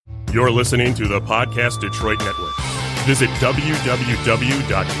You're listening to the Podcast Detroit Network. Visit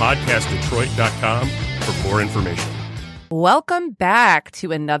www.podcastdetroit.com for more information. Welcome back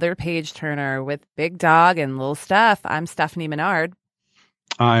to another page turner with Big Dog and Little Steph. I'm Stephanie Menard.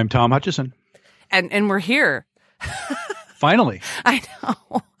 I'm Tom Hutchison. And we're here. Finally. I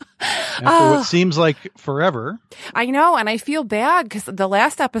know. After what seems like forever. I know, and I feel bad because the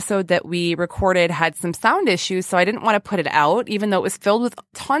last episode that we recorded had some sound issues, so I didn't want to put it out, even though it was filled with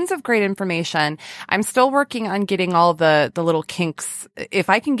tons of great information. I'm still working on getting all the little kinks. If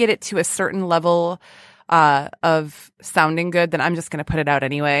I can get it to a certain level of sounding good, then I'm just going to put it out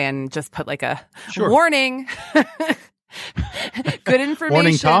anyway and just put like a warning. Good information.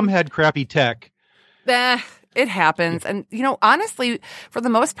 Warning, Tom had crappy tech. It happens. And, honestly, for the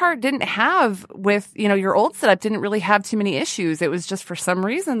most part, didn't have with, your old setup didn't really have too many issues. It was just for some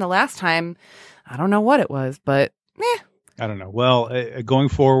reason the last time, I don't know what it was, but I don't know. Well, going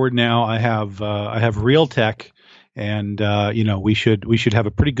forward now, I have real tech. And, we should have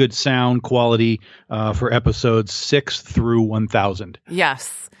a pretty good sound quality for episodes 6 through 1000.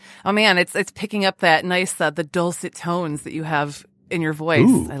 Yes. Oh, man, it's picking up that nice, the dulcet tones that you have in your voice.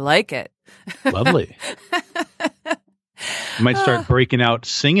 Ooh. I like it. Lovely. I might start breaking out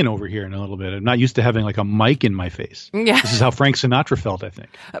singing over here in a little bit. I'm not used to having like a mic in my face. Yeah. This is how Frank Sinatra felt, I think.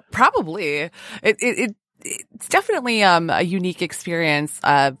 Probably. It's definitely a unique experience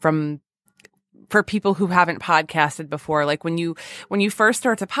for people who haven't podcasted before. Like when you first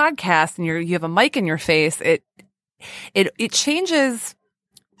start to podcast and you have a mic in your face, it changes.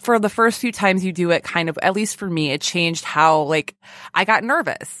 For the first few times you do it, kind of, at least for me, it changed how, like, I got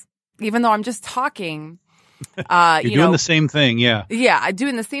nervous, even though I'm just talking. You're doing the same thing, yeah. Yeah, I'm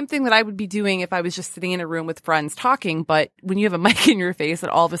doing the same thing that I would be doing if I was just sitting in a room with friends talking. But when you have a mic in your face,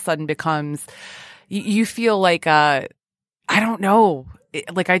 it all of a sudden becomes, you feel like, I don't know,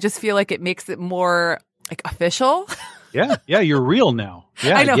 I just feel like it makes it more, like, official. Yeah, you're real now.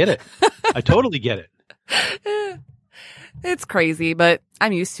 Yeah, I get it. I totally get it. It's crazy, but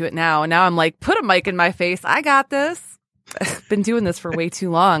I'm used to it now. And now I'm like, put a mic in my face. I got this. I've been doing this for way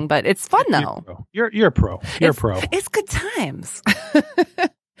too long, but it's fun though. You're a pro. You're a pro. It's good times.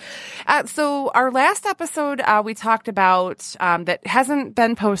 So our last episode, we talked about that hasn't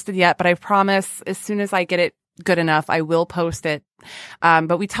been posted yet, but I promise as soon as I get it good enough, I will post it.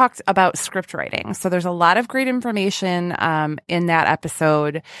 But we talked about script writing. So there's a lot of great information in that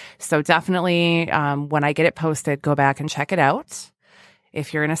episode. So definitely when I get it posted, go back and check it out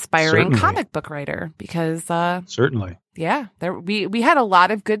if you're an aspiring comic book writer, because certainly. Yeah, we had a lot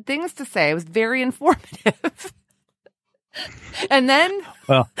of good things to say. It was very informative. And then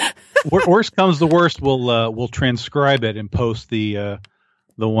worst comes to worst, we'll transcribe it and post the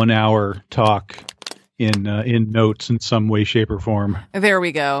 1 hour talk in notes in some way, shape, or form. There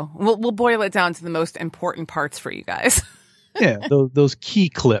we go. We'll boil it down to the most important parts for you guys. Yeah, those key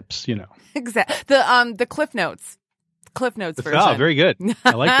clips, Exactly. The Cliff Notes. Cliff Notes version. Oh, very good.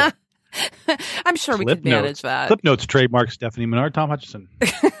 I like that. I'm sure we could manage that. Cliff Notes trademark Stephanie Menard, Tom Hutchison.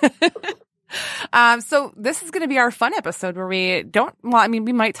 So this is going to be our fun episode where we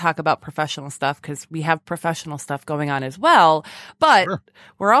we might talk about professional stuff because we have professional stuff going on as well, but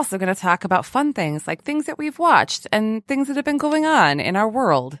we're also going to talk about fun things, like things that we've watched and things that have been going on in our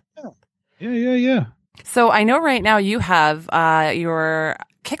world. Yeah. So I know right now you have your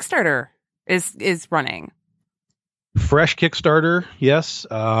Kickstarter is running. Fresh Kickstarter, yes.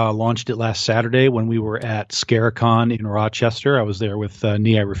 Launched it last Saturday when we were at Scaricon in Rochester. I was there with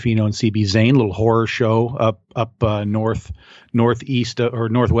Nia Ruffino and CB Zane, a little horror show up northeast or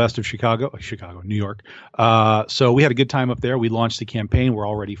northwest of Chicago, New York. So we had a good time up there. We launched the campaign. We're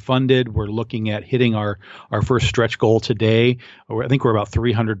already funded. We're looking at hitting our first stretch goal today. I think we're about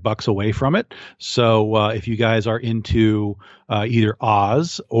 $300 away from it. So if you guys are into either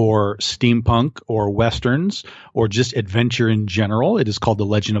Oz or steampunk or westerns or just adventure in general, it is called The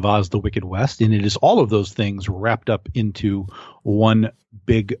Legend of Oz: The Wicked West, and it is all of those things wrapped up into one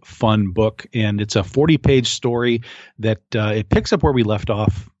big fun book. And it's a 40-page story that it picks up where we left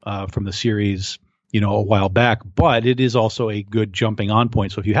off from the series a while back, but it is also a good jumping on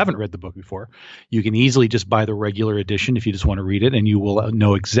point. So if you haven't read the book before, you can easily just buy the regular edition if you just want to read it, and you will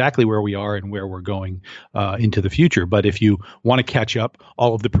know exactly where we are and where we're going into the future. But if you want to catch up,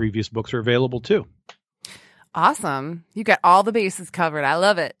 all of the previous books are available too. Awesome. You got all the bases covered. I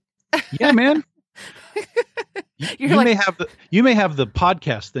love it. Yeah, man. You may have the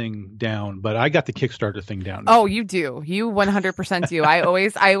podcast thing down, but I got the Kickstarter thing down. Oh, you do. You 100% do. I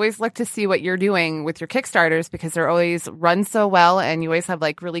always look to see what you're doing with your Kickstarters because they're always run so well, and you always have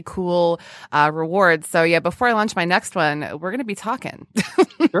like really cool rewards. So yeah, before I launch my next one, we're going to be talking.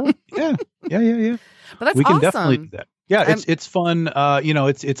 Sure. Yeah. But that's we can awesome. definitely do that. Yeah, it's fun.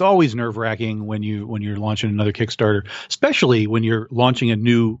 It's always nerve-wracking when you're launching another Kickstarter, especially when you're launching a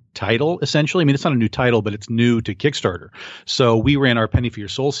new title. Essentially, I mean, it's not a new title, but it's new to Kickstarter. So we ran our Penny for Your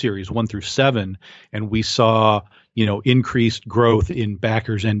Soul series 1 through 7, and we saw increased growth in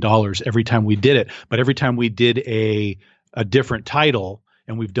backers and dollars every time we did it. But every time we did a different title,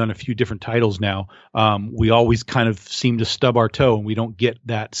 and we've done a few different titles now, we always kind of seem to stub our toe, and we don't get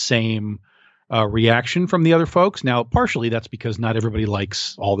that same reaction from the other folks. Now, partially that's because not everybody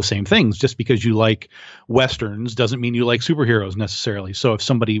likes all the same things. Just because you like Westerns doesn't mean you like superheroes necessarily. So if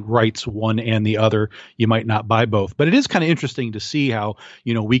somebody writes one and the other, you might not buy both. But it is kind of interesting to see how,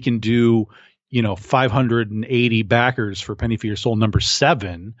 we can do 580 backers for Penny for Your Soul number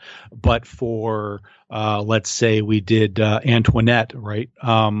 7, but for let's say we did Antoinette, right?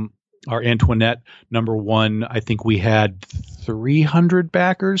 Our Antoinette number 1, I think we had 300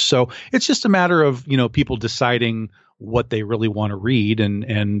 backers. So it's just a matter of, people deciding what they really want to read. And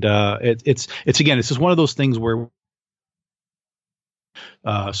it's again, it's just one of those things where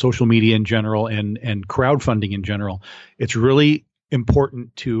social media in general and crowdfunding in general, it's really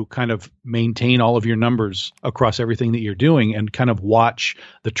important to kind of maintain all of your numbers across everything that you're doing and kind of watch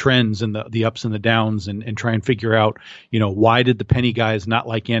the trends and the ups and the downs and try and figure out, why did the Penny guys not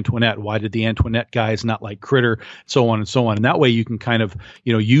like Antoinette? Why did the Antoinette guys not like Critter? So on and so on. And that way you can kind of,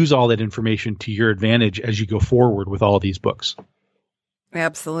 use all that information to your advantage as you go forward with all of these books.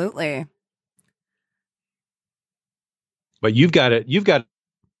 Absolutely. But you've got an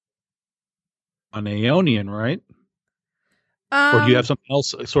Aeonian, right? Or do you have something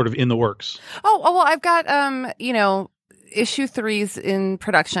else sort of in the works? Oh, well, I've got, issue 3's in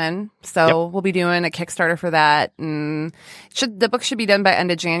production. So We'll be doing a Kickstarter for that. And the book should be done by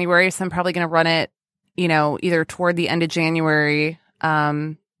end of January. So I'm probably going to run it, either toward the end of January,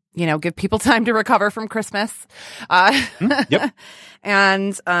 give people time to recover from Christmas. Yep.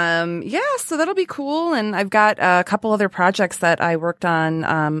 And, so that'll be cool. And I've got a couple other projects that I worked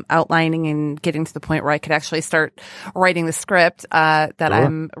on, outlining and getting to the point where I could actually start writing the script, that Sure.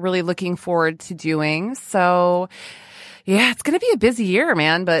 I'm really looking forward to doing. So yeah, it's going to be a busy year,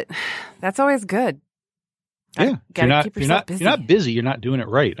 man, but that's always good. Yeah. If you're not busy, you're not doing it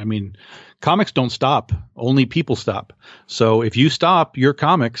right. I mean, comics don't stop. Only people stop. So if you stop your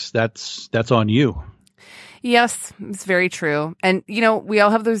comics, that's on you. Yes, it's very true. And, we all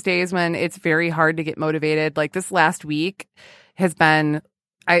have those days when it's very hard to get motivated. Like this last week has been,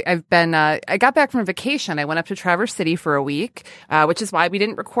 I got back from vacation. I went up to Traverse City for a week, which is why we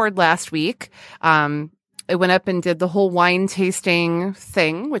didn't record last week. I went up and did the whole wine tasting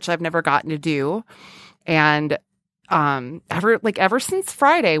thing, which I've never gotten to do. And ever since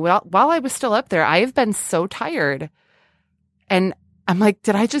Friday, while I was still up there, I have been so tired. And I'm like,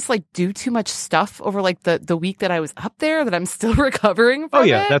 did I just do too much stuff over the week that I was up there that I'm still recovering from? Oh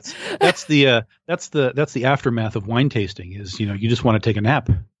yeah, it? that's the aftermath of wine tasting is, you just want to take a nap.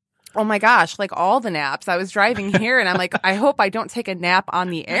 Oh my gosh, all the naps. I was driving here and I'm like, I hope I don't take a nap on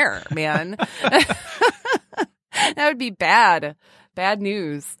the air, man. That would be bad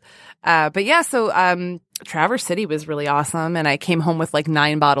news. But yeah, so Traverse City was really awesome, and I came home with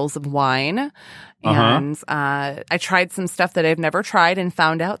 9 bottles of wine. And I tried some stuff that I've never tried and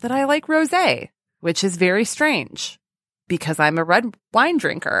found out that I like rosé, which is very strange because I'm a red wine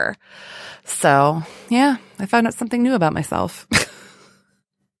drinker. So yeah, I found out something new about myself.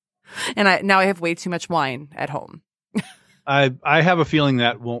 And now I have way too much wine at home. I have a feeling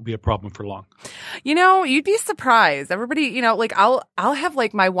that won't be a problem for long. You'd be surprised. Everybody, I'll have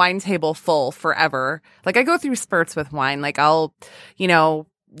my wine table full forever. I go through spurts with wine. I'll,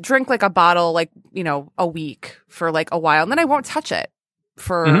 drink a bottle, a week for a while, and then I won't touch it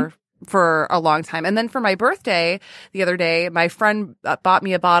for a long time. And then for my birthday the other day, my friend bought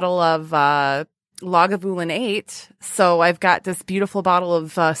me a bottle of Lagavulin 8. So I've got this beautiful bottle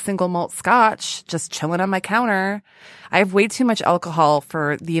of single malt scotch just chilling on my counter. I have way too much alcohol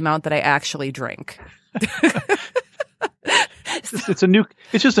for the amount that I actually drink. It's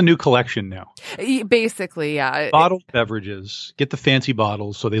just a new collection now. Basically, yeah. Bottled beverages. Get the fancy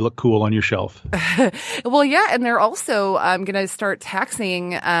bottles so they look cool on your shelf. Well, yeah, and they're also going to start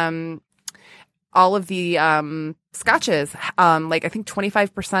taxing all of the scotches. I think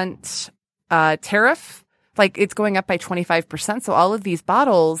 25% tariff. It's going up by 25%. So all of these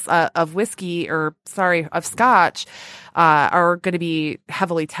bottles of of scotch are going to be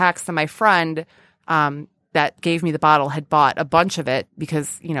heavily taxed. And my friend that gave me the bottle had bought a bunch of it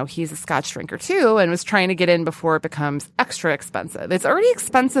because, he's a scotch drinker too and was trying to get in before it becomes extra expensive. It's already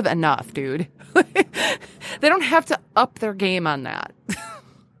expensive enough, dude. They don't have to up their game on that.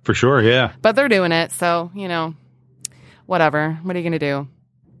 For sure, yeah. But they're doing it, so, whatever. What are you going to do?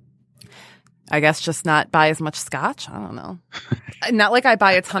 I guess just not buy as much scotch? I don't know. Not like I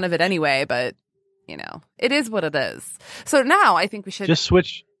buy a ton of it anyway, but, it is what it is. So now I think we should... Just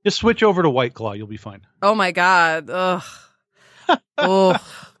switch over to White Claw. You'll be fine. Oh, my God. Ugh. Oh,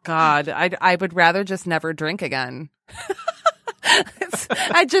 God. I would rather just never drink again. That's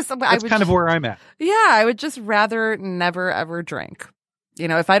kind of where I'm at. Yeah, I would just rather never, ever drink.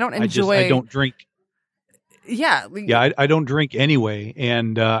 If I don't enjoy... I don't drink. Yeah. Yeah, I don't drink anyway.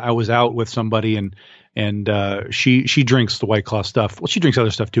 And I was out with somebody and she drinks the White Claw stuff. Well, she drinks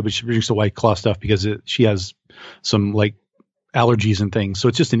other stuff too, but she drinks the White Claw stuff because she has some like allergies and things. So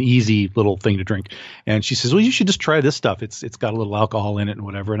it's just an easy little thing to drink. And she says, well, you should just try this stuff. It's got a little alcohol in it and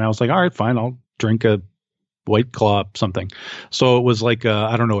whatever. And I was like, all right, fine. I'll drink a White Claw something. So it was like,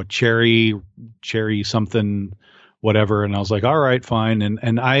 I don't know, a cherry something, whatever. And I was like, all right, fine.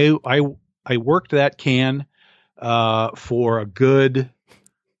 And I worked that can for a good,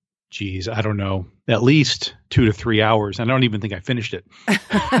 I don't know, at least 2 to 3 hours. I don't even think I finished it.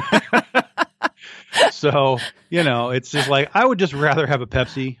 So, it's just like, I would just rather have a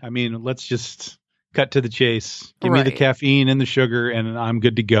Pepsi. I mean, let's just cut to the chase. Give me the caffeine and the sugar and I'm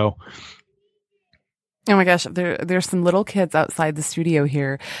good to go. Oh my gosh, there's some little kids outside the studio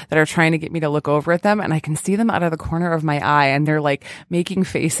here that are trying to get me to look over at them, and I can see them out of the corner of my eye, and they're like making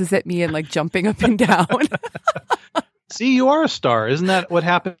faces at me and like jumping up and down. See, you are a star. Isn't that what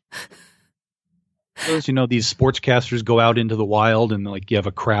happened? These sportscasters go out into the wild and like you have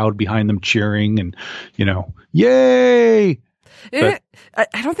a crowd behind them cheering and, yay. I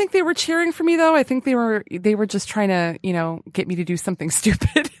don't think they were cheering for me though. I think they were just trying to, get me to do something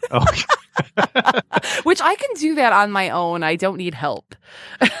stupid. Oh. Which I can do that on my own. I don't need help.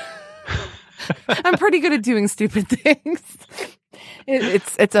 I'm pretty good at doing stupid things.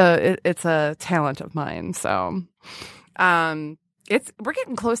 It's a talent of mine. So, we're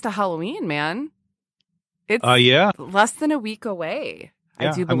getting close to Halloween, man. It's less than a week away. Yeah,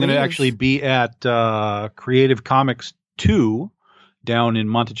 I do believe. I'm going to actually be at Creative Comics 2 down in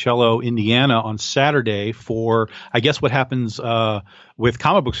Monticello, Indiana on Saturday for, I guess what happens with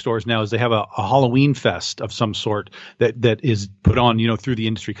comic book stores now is they have a Halloween fest of some sort that is put on, through the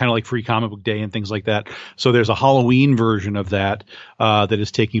industry, kind of like Free Comic Book Day and things like that. So there's a Halloween version of that that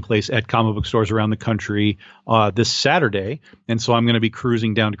is taking place at comic book stores around the country this Saturday. And so I'm going to be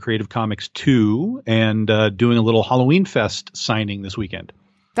cruising down to Creative Comics 2 and doing a little Halloween fest signing this weekend.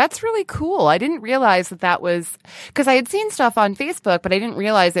 That's really cool. I didn't realize that was because I had seen stuff on Facebook, but I didn't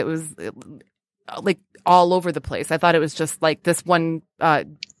realize it was like all over the place. I thought it was just like this one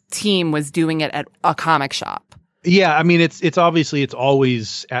team was doing it at a comic shop. Yeah, I mean, it's obviously it's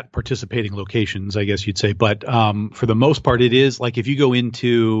always at participating locations, I guess you'd say. But for the most part, it is like if you go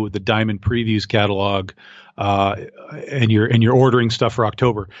into the Diamond Previews catalog and you're ordering stuff for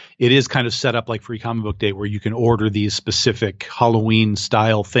October, it is kind of set up like Free Comic Book Day where you can order these specific Halloween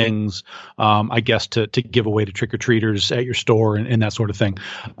style things, I guess, to give away to trick or treaters at your store and that sort of thing.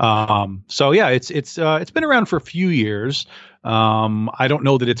 So yeah, it's been around for a few years. I don't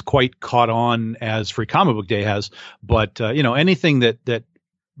know that it's quite caught on as Free Comic Book Day has, but anything that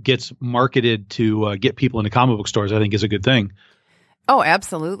gets marketed to get people into comic book stores, I think is a good thing. Oh,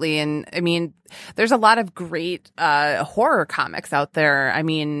 absolutely. And I mean, there's a lot of great horror comics out there. I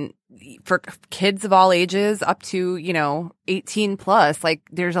mean, for kids of all ages up to, 18 plus, like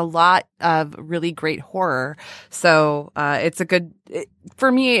there's a lot of really great horror. So it's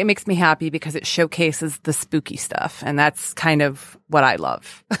for me, it makes me happy because it showcases the spooky stuff. And that's kind of what I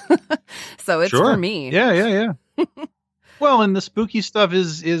love. So it's for me. Yeah. Well, and the spooky stuff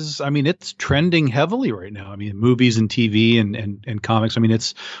is I mean, it's trending heavily right now. I mean, movies and TV and comics. I mean,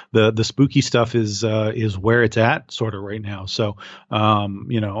 it's the spooky stuff is where it's at sort of right now. So,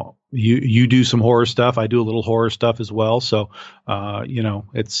 you do some horror stuff. I do a little horror stuff as well. So,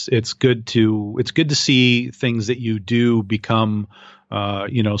 it's good to see things that you do become,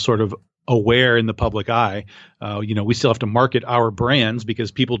 sort of aware in the public eye. We still have to market our brands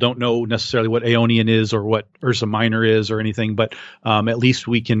because people don't know necessarily what Aeonian is or what Ursa Minor is or anything, but at least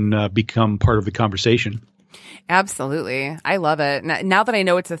we can become part of the conversation. Absolutely. I love it. Now that I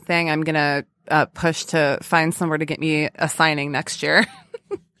know it's a thing, I'm going to push to find somewhere to get me a signing next year.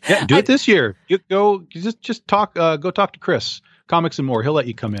 Yeah, do it this year. You go talk to Chris, Comics and More. He'll let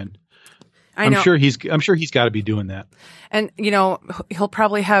you come in. I'm sure he's got to be doing that. And he'll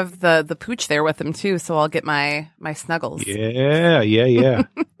probably have the pooch there with him too, so I'll get my snuggles. Yeah.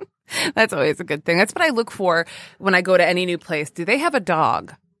 That's always a good thing. That's what I look for when I go to any new place. Do they have a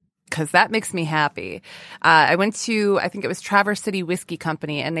dog? because that makes me happy. I went to, I think it was Traverse City Whiskey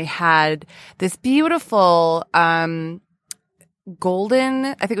Company, and they had this beautiful golden,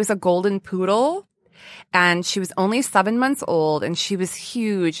 I think it was a golden poodle. And she was only 7 months old, and she was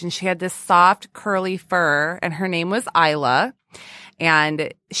huge, and she had this soft, curly fur, and her name was Isla.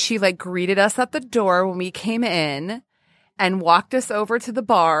 And she like greeted us at the door when we came in and walked us over to the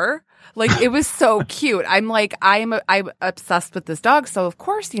bar. Like, it was so cute. I'm obsessed with this dog. So of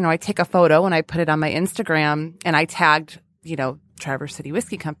course, I take a photo and I put it on my Instagram, and I tagged, Traverse City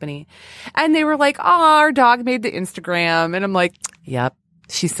Whiskey Company. And they were like, "Oh, our dog made the Instagram." And I'm like, "Yep.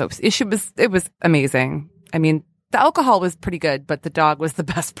 It was amazing." I mean, the alcohol was pretty good, but the dog was the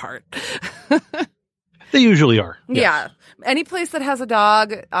best part. They usually are. Yes. Yeah. Any place that has a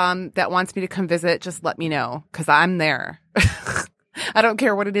dog that wants me to come visit, just let me know, because I'm there. I don't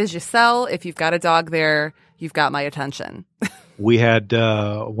care what it is you sell. If you've got a dog there, you've got my attention. We had,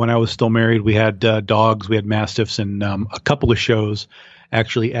 when I was still married, we had dogs, we had mastiffs, and a couple of shows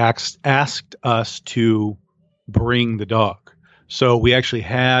actually asked us to bring the dog. So we actually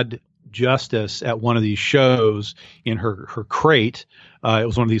had Justice at one of these shows in her crate. It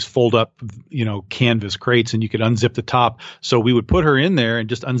was one of these fold up, canvas crates, and you could unzip the top. So we would put her in there and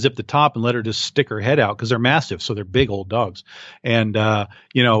just unzip the top and let her just stick her head out, because they're mastiffs. So they're big old dogs. And,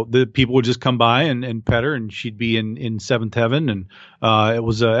 the people would just come by and pet her, and she'd be in seventh heaven. And it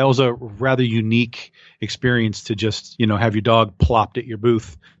was a rather unique experience to just, have your dog plopped at your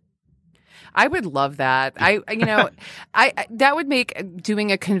booth. I would love that. I that would make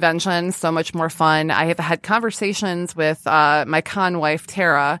doing a convention so much more fun. I have had conversations with my con wife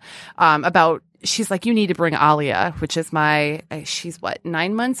Tara about. She's like, "You need to bring Alia," which is she's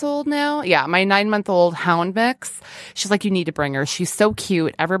 9 months old now? Yeah, my 9-month-old hound mix. She's like, "You need to bring her. She's so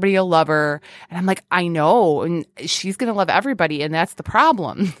cute. Everybody will love her." And I'm like, "I know, and she's gonna love everybody, and that's the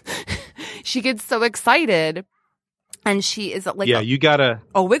problem." She gets so excited. And she is like you gotta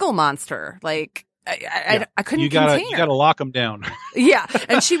a wiggle monster. Like I couldn't contain her. You gotta lock them down. Yeah,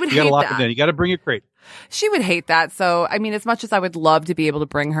 and she would hate that. You gotta lock them down. You gotta bring a crate. She would hate that. So I mean, as much as I would love to be able to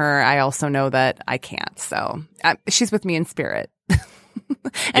bring her, I also know that I can't. So she's with me in spirit.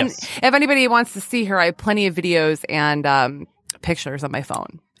 And if anybody wants to see her, I have plenty of videos and pictures on my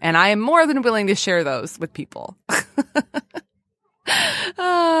phone, and I am more than willing to share those with people.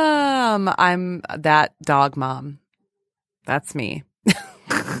 I'm that dog mom. That's me.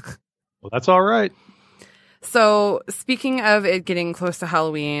 Well, that's all right. So speaking of it getting close to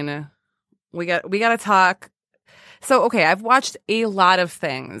Halloween, we got to talk. So, okay, I've watched a lot of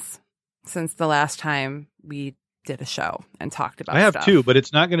things since the last time we did a show and talked about I have stuff. too, but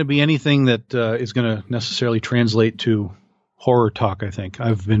it's not going to be anything that is going to necessarily translate to horror talk, I think.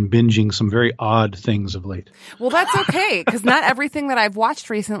 I've been binging some very odd things of late. Well, that's okay, because not everything that I've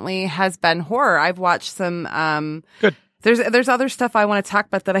watched recently has been horror. I've watched some Good. There's other stuff I want to talk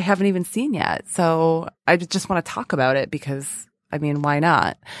about that I haven't even seen yet. So I just want to talk about it because, I mean, why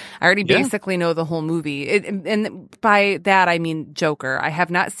not? I already basically know the whole movie. And by that, I mean Joker. I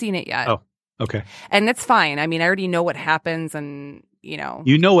have not seen it yet. Oh, okay. And it's fine. I mean, I already know what happens, and, you know.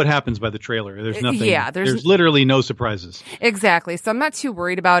 You know what happens by the trailer. There's nothing. Yeah. There's literally no surprises. Exactly. So I'm not too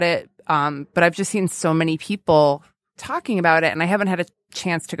worried about it. But I've just seen so many people talking about it, and I haven't had a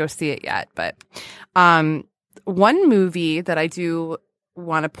chance to go see it yet. But one movie that I do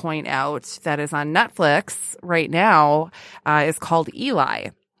want to point out that is on Netflix right now is called Eli.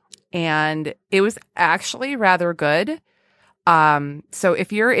 And it was actually rather good. So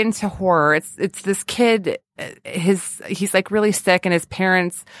if you're into horror, it's this kid, he's like really sick, and his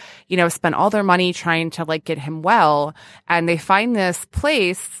parents, you know, spend all their money trying to like get him well. And they find this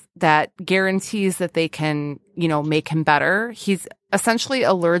place that guarantees that they can, you know, make him better. He's essentially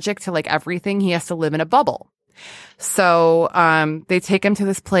allergic to like everything. He has to live in a bubble. So, they take him to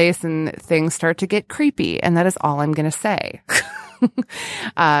this place and things start to get creepy. And that is all I'm going to say.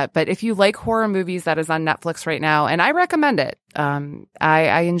 But if you like horror movies, that is on Netflix right now, and I recommend it.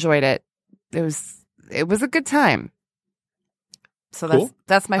 I enjoyed it. It was a good time. So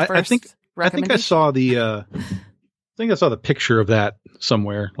that's my first recommendation. I think I saw the picture of that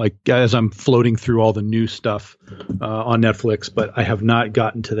somewhere, like as I'm floating through all the new stuff on Netflix, but I have not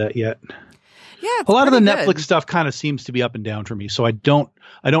gotten to that yet. Yeah, a lot of the good. Netflix stuff kind of seems to be up and down for me, so I don't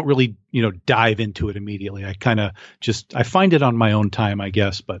really, you know, dive into it immediately. I kind of I find it on my own time, I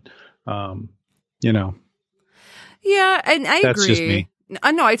guess, but you know. Yeah, and I agree. That's just me.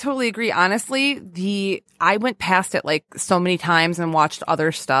 No, I totally agree. Honestly, I went past it like so many times and watched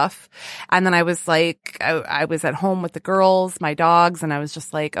other stuff, and then I was like, I was at home with the girls, my dogs, and I was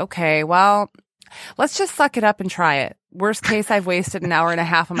just like, okay, well, let's just suck it up and try it. Worst case, I've wasted an hour and a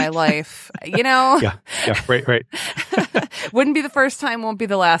half of my life, you know? Yeah, right. Wouldn't be the first time, won't be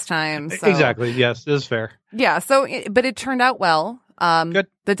the last time. So. Exactly. Yes, this is fair. Yeah. So, but it turned out well. Good.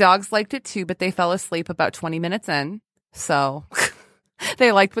 The dogs liked it too, but they fell asleep about 20 minutes in. So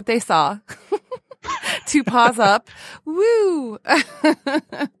they liked what they saw. 2 paws up. Woo.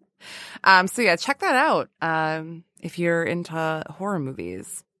 So yeah, check that out. If you're into horror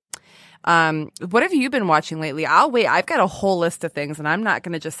movies. What have you been watching lately? I'll wait. I've got a whole list of things and I'm not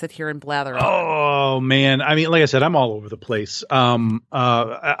going to just sit here and blather on. Oh man. I mean, like I said, I'm all over the place.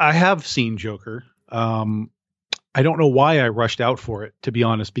 I have seen Joker. I don't know why I rushed out for it, to be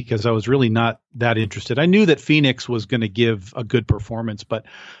honest, because I was really not that interested. I knew that Phoenix was going to give a good performance, but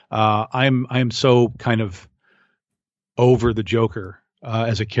I'm so kind of over the Joker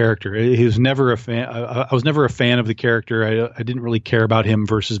as a character. He was never a fan. I was never a fan of the character. I didn't really care about him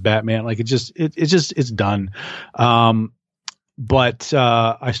versus Batman. Like it's done. But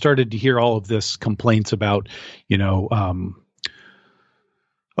I started to hear all of this complaints about,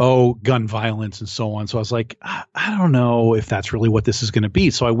 gun violence and so on. So I was like, I don't know if that's really what this is going to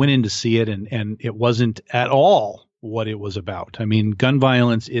be. So I went in to see it and it wasn't at all what it was about. I mean, gun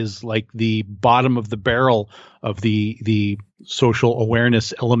violence is like the bottom of the barrel of the social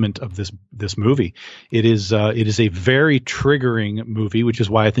awareness element of this movie. It is a very triggering movie, which is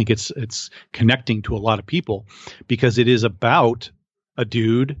why I think it's connecting to a lot of people, because it is about a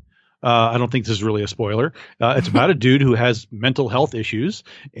dude. I don't think this is really a spoiler. It's about a dude who has mental health issues,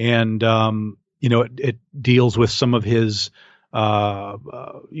 and it deals with some of his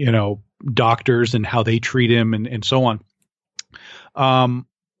doctors and how they treat him and so on.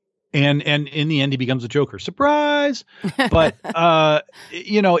 And in the end, he becomes a Joker. Surprise! But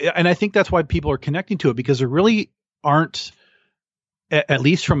and I think that's why people are connecting to it, because there really aren't, at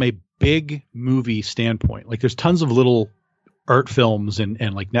least from a big movie standpoint. Like there's tons of little art films and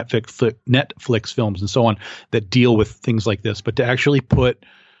like Netflix films and so on that deal with things like this, but to actually put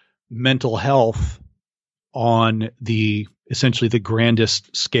mental health on essentially the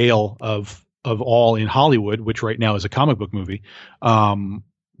grandest scale of all in Hollywood, which right now is a comic book movie,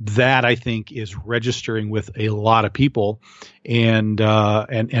 that I think is registering with a lot of people, and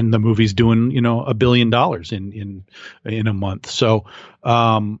the movie's doing $1 billion in a month. So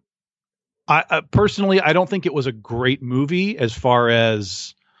I personally, I don't think it was a great movie as far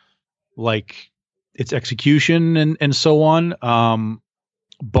as like its execution and so on.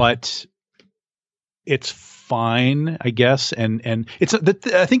 But it's fine, I guess. And it's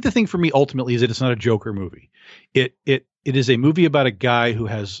I think the thing for me ultimately is that it's not a Joker movie. It is a movie about a guy who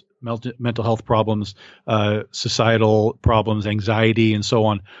has mental health problems, societal problems, anxiety, and so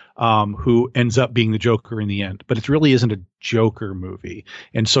on, who ends up being the Joker in the end. But it really isn't a Joker movie.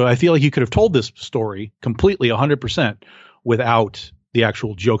 And so I feel like you could have told this story completely 100% without the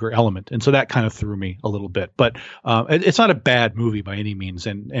actual Joker element. And so that kind of threw me a little bit. But it's not a bad movie by any means.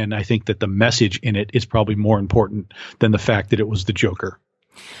 And I think that the message in it is probably more important than the fact that it was the Joker.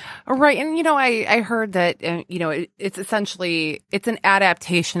 Right. And, I heard that, it's essentially, it's an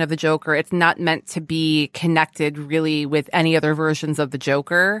adaptation of the Joker. It's not meant to be connected really with any other versions of the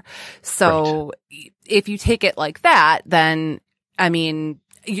Joker. So if you take it like that, then, I mean,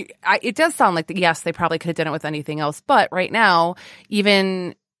 it does sound like, yes, they probably could have done it with anything else. But right now,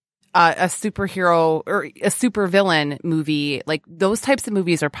 even a superhero or a supervillain movie, like those types of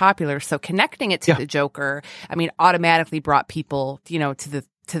movies are popular. So connecting it to the Joker, I mean, automatically brought people, to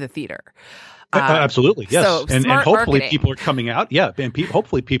the theater. Absolutely. Yes. So and hopefully marketing. People are coming out. Yeah. And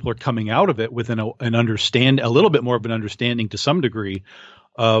hopefully people are coming out of it with a little bit more of an understanding to some degree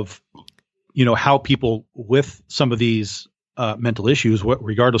of, how people with some of these mental issues,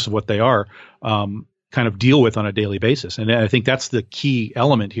 regardless of what they are, kind of deal with on a daily basis. And I think that's the key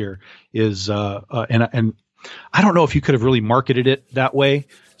element here is, and I don't know if you could have really marketed it that way.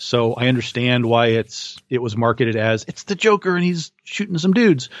 So I understand why it was marketed as it's the Joker and he's shooting some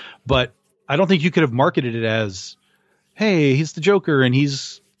dudes, but I don't think you could have marketed it as, hey, he's the Joker and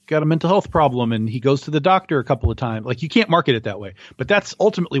he's got a mental health problem and he goes to the doctor a couple of times. Like you can't market it that way, but that's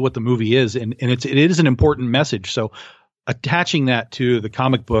ultimately what the movie is. And it is an important message. So attaching that to the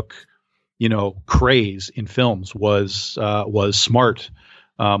comic book, craze in films was smart.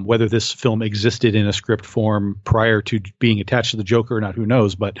 Whether this film existed in a script form prior to being attached to the Joker or not, who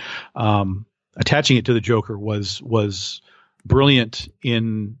knows? But attaching it to the Joker was brilliant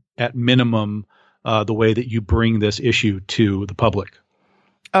at minimum, the way that you bring this issue to the public.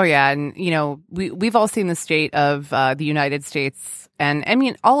 Oh yeah, and we've all seen the state of the United States, and I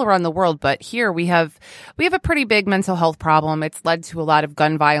mean all around the world. But here we have a pretty big mental health problem. It's led to a lot of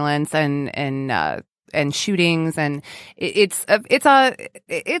gun violence and shootings, and it's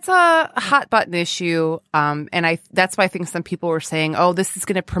a hot button issue. And that's why I think some people were saying, "Oh, this is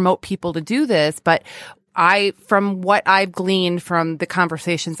going to promote people to do this," but from what I've gleaned from the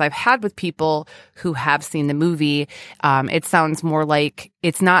conversations I've had with people who have seen the movie, it sounds more like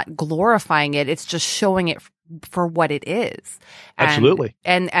it's not glorifying it. It's just showing it for what it is. Absolutely.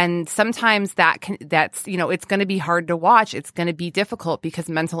 And sometimes that's it's going to be hard to watch. It's going to be difficult because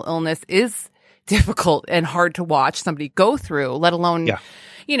mental illness is difficult and hard to watch somebody go through, let alone,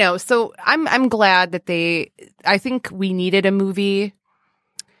 so I'm glad that I think we needed a movie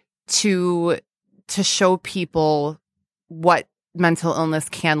to show people what mental illness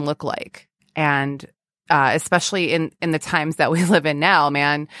can look like. And especially in the times that we live in now,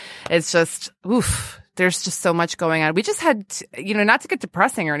 man, it's just, there's just so much going on. We just had, not to get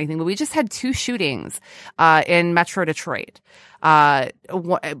depressing or anything, but we just had 2 shootings in Metro Detroit.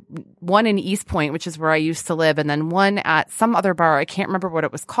 One in East Point, which is where I used to live, and then one at some other bar. I can't remember what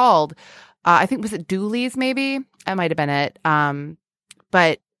it was called. I think, was it Dooley's maybe? That might have been it.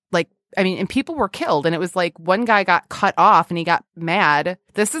 But and people were killed, and it was like one guy got cut off and he got mad.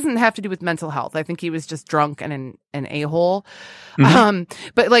 This doesn't have to do with mental health. I think he was just drunk and an a-hole. Mm-hmm.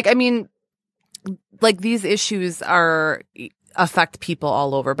 But these issues affect people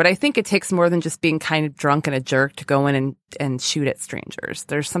all over. But I think it takes more than just being kind of drunk and a jerk to go in and shoot at strangers.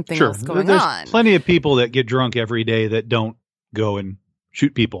 There's something else going on. There's plenty of people that get drunk every day that don't go and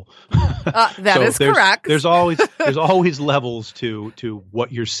shoot people. That is correct. There's always levels to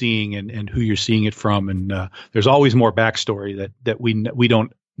what you're seeing and who you're seeing it from, and there's always more backstory that we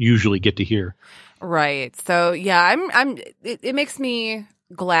don't usually get to hear. Right. So yeah, it makes me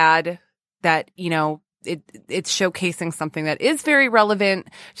glad that it's showcasing something that is very relevant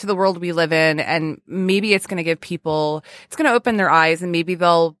to the world we live in, and maybe it's going to open their eyes, and maybe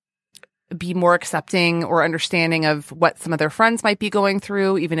they'll be more accepting or understanding of what some of their friends might be going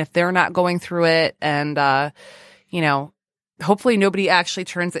through, even if they're not going through it. And, hopefully nobody actually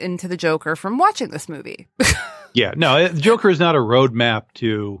turns into the Joker from watching this movie. Yeah, no, Joker is not a roadmap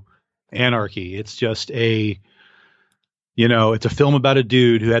to anarchy. It's just it's a film about a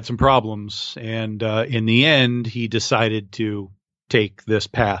dude who had some problems. And in the end, he decided to take this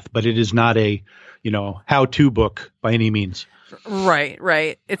path. But it is not a, how-to book by any means.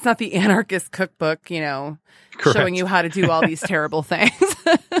 Right. It's not the anarchist cookbook, Correct. Showing you how to do all these terrible things,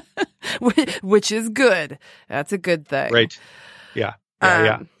 which is good. That's a good thing. Right. Yeah.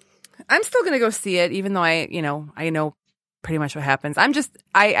 Yeah. I'm still going to go see it, even though I know pretty much what happens.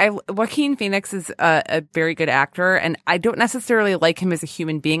 Joaquin Phoenix is a very good actor, and I don't necessarily like him as a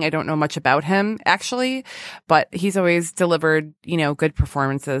human being. I don't know much about him, actually, but he's always delivered, good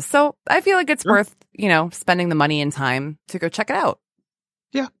performances. So I feel like it's worth, spending the money and time to go check it out.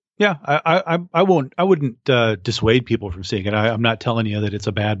 Yeah. Yeah. I wouldn't dissuade people from seeing it. I'm not telling you that it's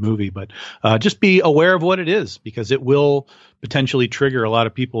a bad movie, but just be aware of what it is, because it will potentially trigger a lot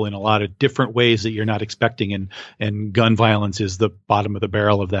of people in a lot of different ways that you're not expecting. And gun violence is the bottom of the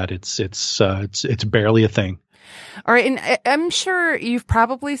barrel of that. It's barely a thing. All right. And I'm sure you've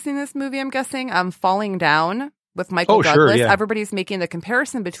probably seen this movie, I'm guessing, Falling Down with Michael Douglas. Sure, yeah. Everybody's making the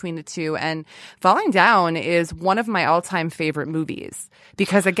comparison between the two, and Falling Down is one of my all-time favorite movies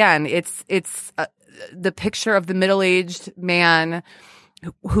because, again, it's the picture of the middle-aged man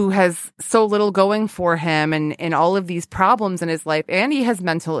who has so little going for him and all of these problems in his life, and he has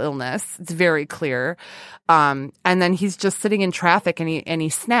mental illness. It's very clear. And then he's just sitting in traffic and he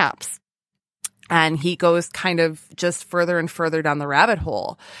snaps. And he goes kind of just further and further down the rabbit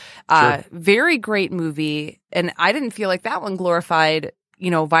hole. Sure. Very great movie. And I didn't feel like that one glorified,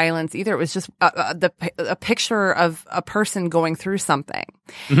 violence either. It was just a picture of a person going through something.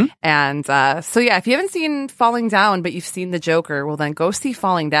 Mm-hmm. And so, yeah, if you haven't seen Falling Down, but you've seen The Joker, well, then go see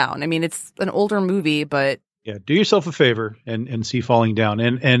Falling Down. I mean, it's an older movie, but yeah, do yourself a favor and see Falling Down.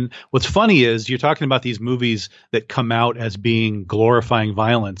 And what's funny is you're talking about these movies that come out as being glorifying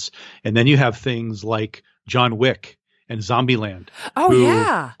violence, and then you have things like John Wick and Zombieland,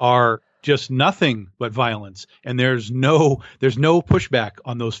 are just nothing but violence, and there's no pushback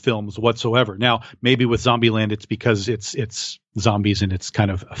on those films whatsoever. Now, maybe with Zombieland, it's because it's zombies and it's kind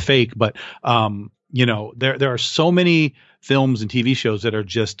of fake, but there are so many films and TV shows that are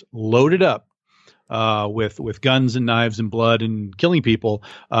just loaded up with guns and knives and blood and killing people,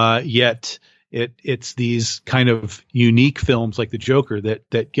 yet it's these kind of unique films like The Joker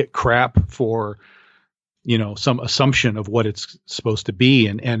that get crap for some assumption of what it's supposed to be.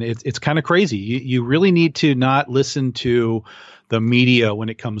 And it's kind of crazy. You really need to not listen to the media when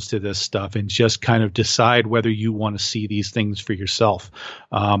it comes to this stuff and just kind of decide whether you want to see these things for yourself.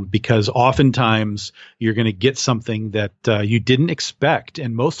 Because oftentimes you're going to get something that you didn't expect.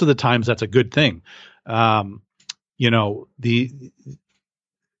 And most of the times that's a good thing. The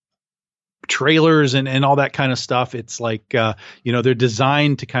trailers and all that kind of stuff. It's like, they're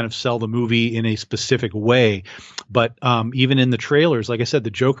designed to kind of sell the movie in a specific way. But even in the trailers, like I said,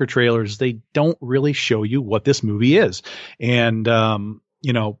 the Joker trailers, they don't really show you what this movie is. And,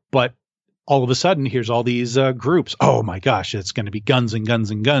 but all of a sudden, here's all these groups. Oh my gosh, it's going to be guns and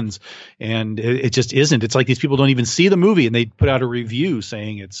guns and guns. And it just isn't. It's like these people don't even see the movie and they put out a review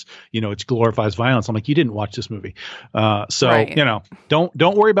saying it glorifies violence. I'm like, you didn't watch this movie. Right. Don't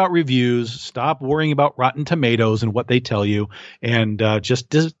worry about reviews. Stop worrying about Rotten Tomatoes and what they tell you. And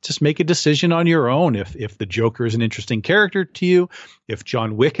just make a decision on your own. If the Joker is an interesting character to you, if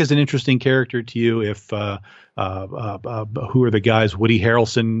John Wick is an interesting character to you, if who are the guys? Woody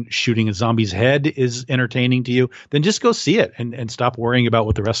Harrelson shooting a zombie's head is entertaining to you, then just go see it and stop worrying about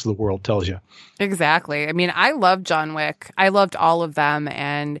what the rest of the world tells you. Exactly. I mean, I loved John Wick. I loved all of them.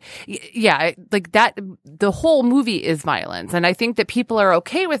 And yeah, like that, the whole movie is violence. And I think that people are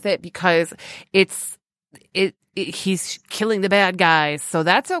okay with it because he's killing the bad guys. So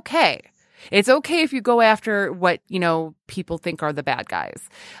that's okay. It's okay if you go after what, people think are the bad guys.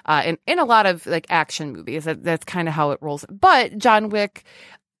 And in a lot of like action movies, that's kind of how it rolls. But John Wick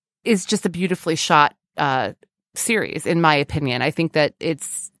is just a beautifully shot series, in my opinion. I think that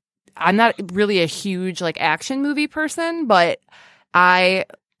I'm not really a huge like action movie person, but I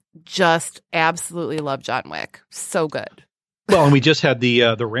just absolutely love John Wick. So good. Well, and we just had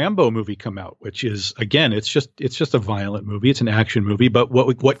the Rambo movie come out, which is, again, it's just a violent movie. It's an action movie. But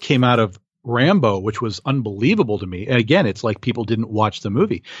what came out of Rambo, which was unbelievable to me, and again, it's like people didn't watch the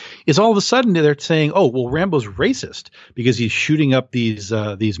movie, is all of a sudden they're saying, oh, well, Rambo's racist because he's shooting up these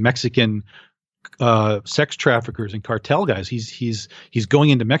Mexican sex traffickers and cartel guys. He's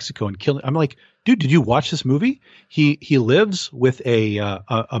going into Mexico and killing. I'm like, dude, did you watch this movie? He lives with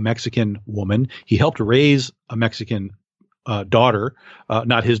a Mexican woman. He helped raise a Mexican daughter,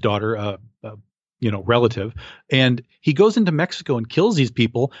 not his daughter, relative. And he goes into Mexico and kills these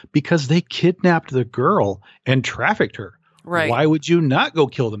people because they kidnapped the girl and trafficked her. Right. Why would you not go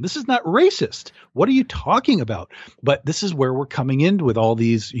kill them? This is not racist. What are you talking about? But this is where we're coming in with all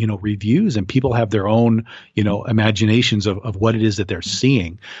these, reviews, and people have their own, imaginations of what it is that they're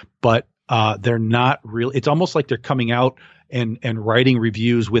seeing. But they're not really, it's almost like they're coming out and writing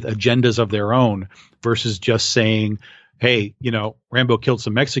reviews with agendas of their own versus just saying, hey, Rambo killed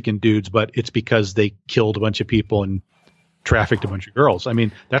some Mexican dudes, but it's because they killed a bunch of people and trafficked a bunch of girls. I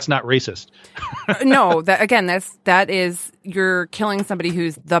mean, that's not racist. No, that is you're killing somebody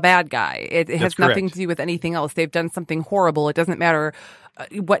who's the bad guy. It has nothing to do with anything else. They've done something horrible. It doesn't matter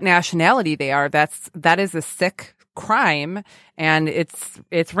what nationality they are. That is a sick crime, and it's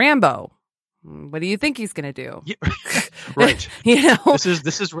Rambo. What do you think he's going to do? Yeah. Right.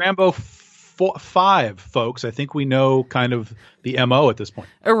 This is Rambo 5, folks. I think we know kind of the MO at this point.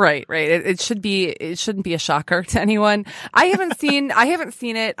 Right. It shouldn't be a shocker to anyone. I haven't seen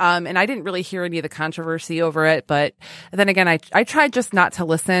it. And I didn't really hear any of the controversy over it. But then again, I tried just not to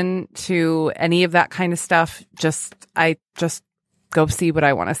listen to any of that kind of stuff. I just go see what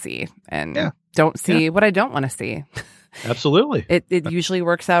I want to see and don't see what I don't want to see. Absolutely. It usually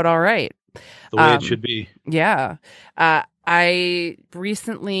works out all right. The way it should be. Yeah. I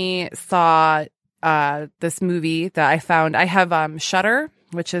recently saw this movie that I found. I have Shudder,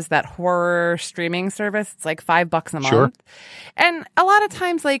 which is that horror streaming service. It's like $5 a month. Sure. And a lot of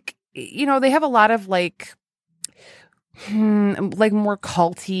times, like, they have a lot of like more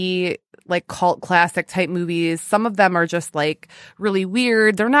culty, like cult classic type movies. Some of them are just like really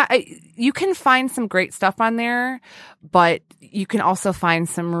weird. They're not, you can find some great stuff on there, but you can also find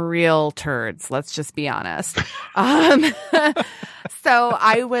some real turds. Let's just be honest. So I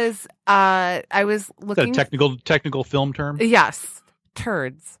was looking. A technical film term? Yes.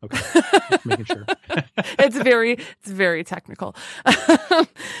 Turds. Okay. Just making sure. It's very technical. So,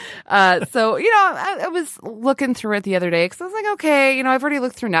 I was looking through it the other day because I was like, okay, I've already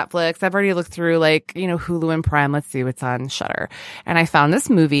looked through Netflix. I've already looked through like, Hulu and Prime. Let's see what's on Shudder. And I found this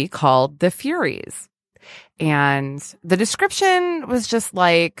movie called The Furies. And the description was just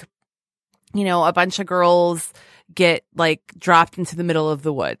like, a bunch of girls get like dropped into the middle of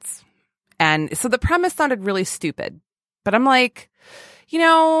the woods. And so the premise sounded really stupid, but I'm like,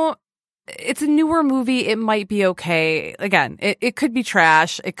 it's a newer movie. It might be okay. Again, it could be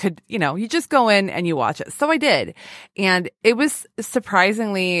trash. It could, you just go in and you watch it. So I did. And it was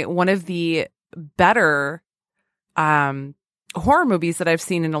surprisingly one of the better horror movies that I've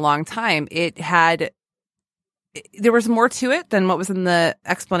seen in a long time. There was more to it than what was in the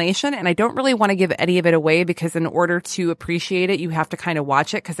explanation. And I don't really want to give any of it away because in order to appreciate it, you have to kind of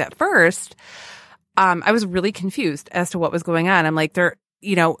watch it. Because at first, I was really confused as to what was going on. I'm like,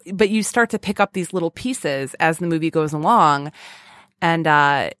 but you start to pick up these little pieces as the movie goes along. And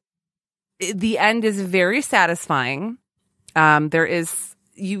the end is very satisfying.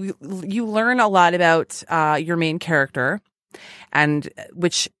 You learn a lot about your main character, and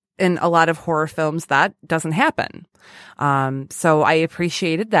which in a lot of horror films that doesn't happen. So I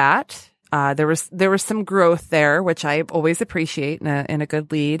appreciated that. There was some growth there, which I always appreciate in a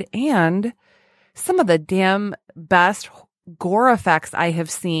good lead, and some of the damn best gore effects I have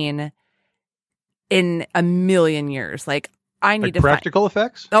seen in a million years. Like I need to practical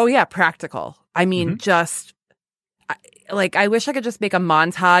effects. Oh yeah, practical. I mean, I wish I could just make a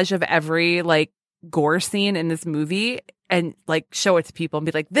montage of every gore scene in this movie and show it to people and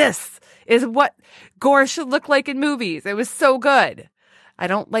be like, this is what gore should look like in movies. It was so good. I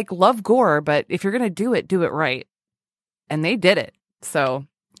don't love gore, but if you're going to do it right. And they did it. So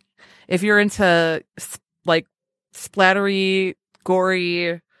if you're into splattery,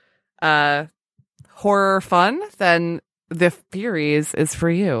 gory, horror fun, then The Furies is for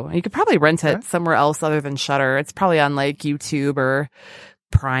you. You could probably rent it somewhere else other than Shudder. It's probably on YouTube or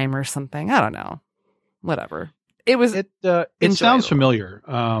Prime or something. I don't know. Whatever. It sounds familiar.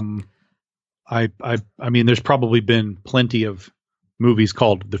 I mean, there's probably been plenty of movies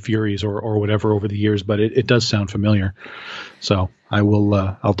called The Furies or whatever over the years, but it does sound familiar. So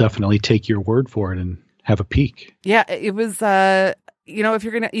I'll definitely take your word for it and have a peek. Yeah, it was, if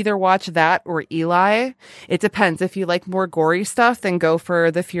you're going to either watch that or Eli, it depends. If you like more gory stuff, then go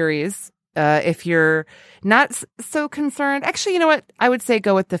for The Furies. If you're not so concerned, actually, you know what? I would say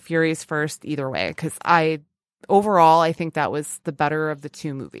go with The Furies first either way, because overall, I think that was the better of the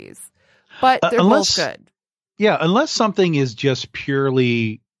two movies. But they're both good. Yeah, unless something is just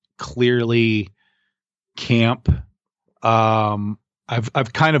purely, clearly camp.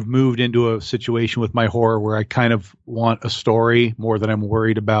 I've kind of moved into a situation with my horror where I kind of want a story more than I'm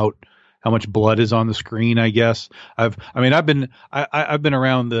worried about how much blood is on the screen, I guess. I've been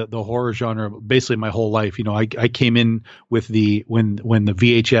around the horror genre basically my whole life. I came in with when the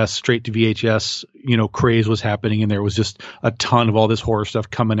VHS, straight to VHS, craze was happening, and there was just a ton of all this horror stuff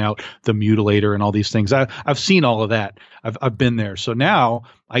coming out, The Mutilator and all these things. I've seen all of that. I've been there. So now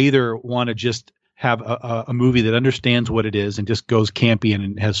I either want to just have a movie that understands what it is and just goes campy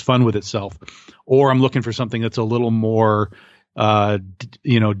and has fun with itself, or I'm looking for something that's a little more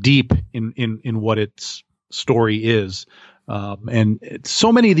deep in what its story is. And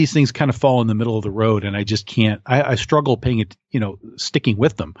so many of these things kind of fall in the middle of the road, and I just can't, I struggle paying it, sticking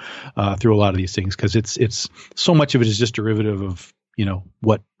with them, through a lot of these things. Cause it's so much of it is just derivative of,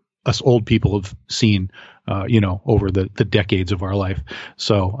 what us old people have seen, over the decades of our life.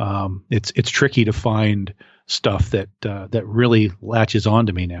 So, it's tricky to find stuff that really latches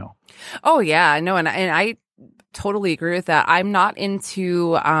onto me now. Oh yeah, no. And I totally agree with that. I'm not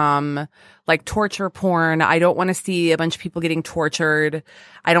into torture porn. I don't want to see a bunch of people getting tortured.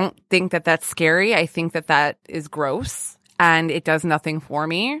 I don't think that that's scary. I think that that is gross and it does nothing for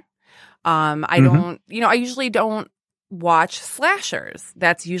me. I usually don't watch slashers.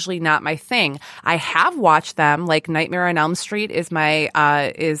 That's usually not my thing. I have watched them, like Nightmare on Elm Street is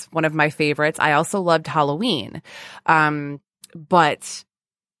one of my favorites. I also loved Halloween. But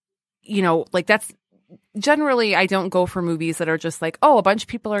that's generally, I don't go for movies that are just like, oh, a bunch of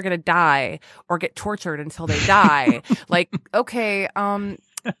people are going to die or get tortured until they die. Okay,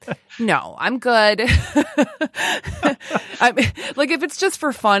 no, I'm good. If it's just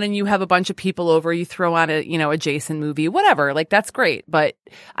for fun and you have a bunch of people over, you throw on a Jason movie, whatever, that's great. But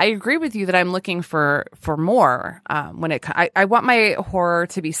I agree with you that I'm looking for more. I want my horror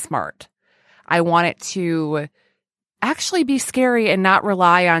to be smart. I want it to actually be scary and not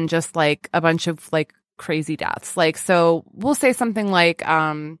rely on just a bunch of crazy deaths. So we'll say something like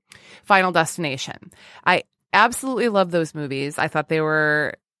Final Destination. I absolutely love those movies. I thought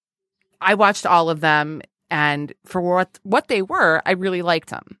I watched all of them, and for what they were, I really liked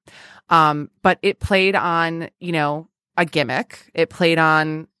them. But it played on, a gimmick. It played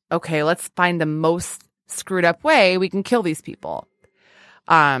on, okay, let's find the most screwed up way we can kill these people.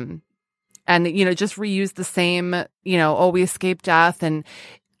 And, just reuse the same, we escape death. And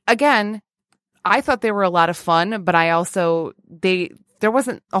again, I thought they were a lot of fun, but I also, there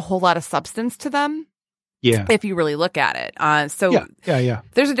wasn't a whole lot of substance to them. Yeah. If you really look at it. So yeah.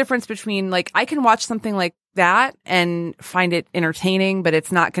 There's a difference between like, I can watch something like that and find it entertaining, but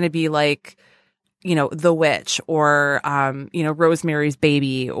it's not going to be like, you know, The Witch or, you know, Rosemary's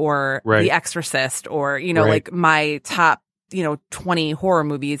Baby or Right. The Exorcist or, you know, Right. like my top, you know, 20 horror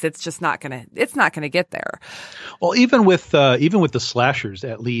movies. It's just not going to get there. Well, even with the slashers,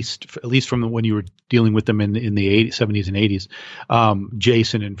 at least from when you were dealing with them in the 80s, 70s and 80s,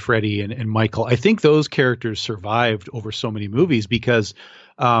 Jason and Freddy and Michael, I think those characters survived over so many movies because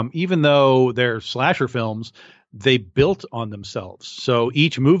even though they're slasher films, they built on themselves. So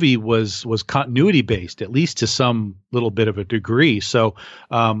each movie was continuity based, at least to some little bit of a degree. So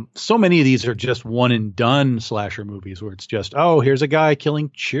so many of these are just one and done slasher movies where it's just, oh, here's a guy killing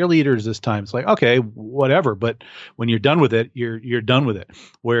cheerleaders this time. It's like, okay, whatever. But when you're done with it, you're done with it.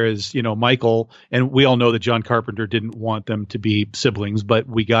 Whereas, you know, Michael, and we all know that John Carpenter didn't want them to be siblings, but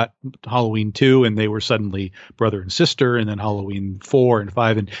we got Halloween 2 and they were suddenly brother and sister, and then Halloween 4 and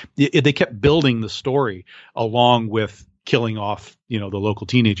 5. And they kept building the story along with killing off, you know, the local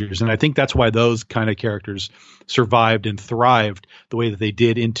teenagers. And I think that's why those kind of characters survived and thrived the way that they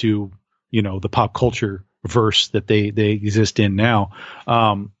did into, you know, the pop culture verse that they exist in now.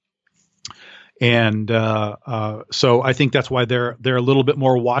 So I think that's why they're a little bit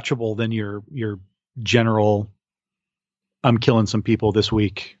more watchable than your general I'm killing some people this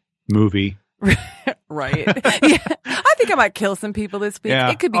week movie. Right. Yeah. I think I might kill some people this week.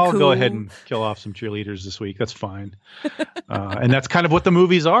 Yeah, it could be I'll cool. go ahead and kill off some cheerleaders this week. That's fine. And that's kind of what the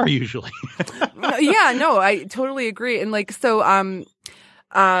movies are usually. Yeah, no, I totally agree. And like, so,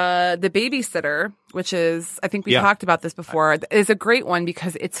 The Babysitter, which is, I think we talked about this before, is a great one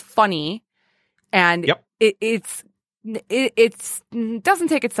because it's funny and it doesn't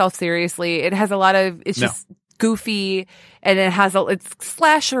take itself seriously. It has a lot of, it's just goofy, and it's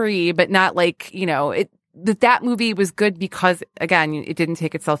slashery, but not like, you know, that movie was good because, again, it didn't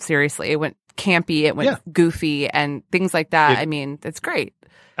take itself seriously. It went campy, it went goofy and things like that. I mean, it's great.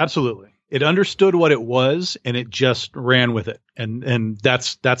 Absolutely. It understood what it was and it just ran with it. And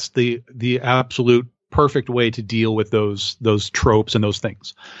that's the absolute perfect way to deal with those tropes and those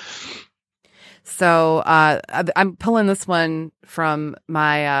things. So I'm pulling this one from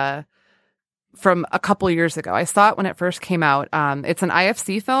my from a couple years ago. I saw it when it first came out. It's an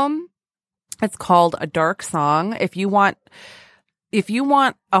IFC film. It's called A Dark Song. If you want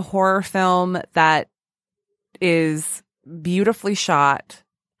a horror film that is beautifully shot,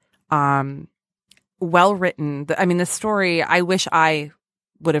 well written. I mean, the story, I wish I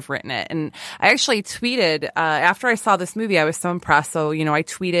would have written it. And I actually tweeted, after I saw this movie, I was so impressed. So, you know, I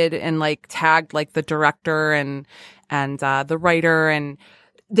tweeted and like tagged like the director and the writer, and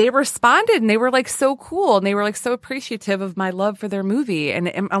they responded and they were like so cool and they were like so appreciative of my love for their movie.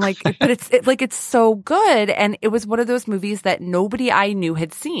 And I'm like, but it's so good. And it was one of those movies that nobody I knew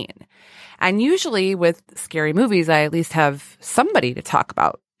had seen. And usually with scary movies, I at least have somebody to talk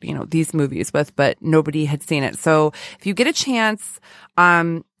about, you know, these movies with, but nobody had seen it. So if you get a chance,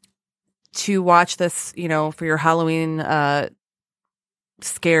 to watch this, you know, for your Halloween,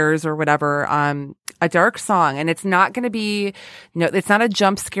 scares or whatever, A Dark Song. And it's not going to be, it's not a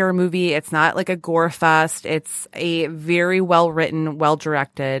jump scare movie. It's not like a gore fest. It's a very well written, well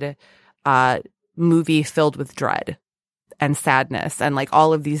directed, movie filled with dread and sadness and like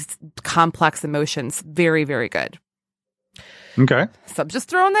all of these complex emotions. Very, very good. Okay. So I'm just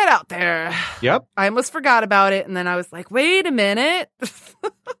throwing that out there. Yep. I almost forgot about it. And then I was like, wait a minute.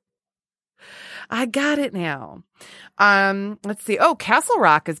 I got it now. Let's see. Oh, Castle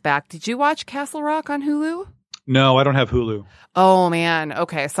Rock is back. Did you watch Castle Rock on Hulu? No, I don't have Hulu. Oh, man.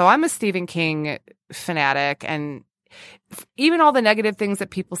 Okay. So I'm a Stephen King fanatic, and even all the negative things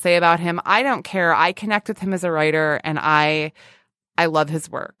that people say about him, I don't care. I connect with him as a writer, and I love his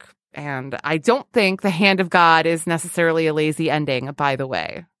work. And I don't think The Hand of God is necessarily a lazy ending, by the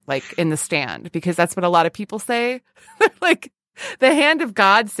way, like in The Stand, because that's what a lot of people say. Like, The Hand of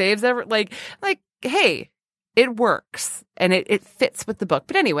God saves like, hey, it works and it fits with the book.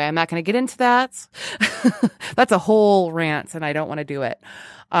 But anyway, I'm not going to get into that. That's a whole rant and I don't want to do it.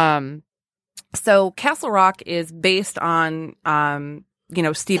 So Castle Rock is based on,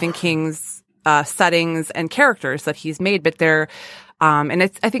 Stephen King's, settings and characters that he's made, but they're,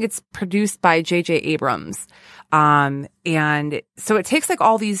 I think it's produced by J.J. Abrams. And so it takes like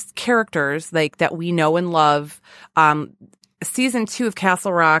all these characters like that we know and love. Season 2 of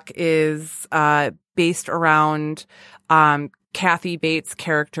Castle Rock is, based around, Kathy Bates'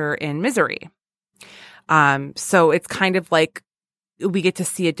 character in Misery. So it's kind of like we get to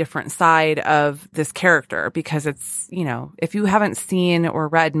see a different side of this character because it's, if you haven't seen or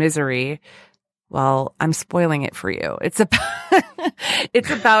read Misery, well, I'm spoiling it for you. It's about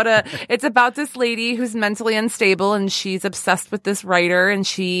it's about this lady who's mentally unstable and she's obsessed with this writer and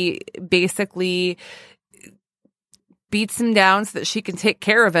she basically beats him down so that she can take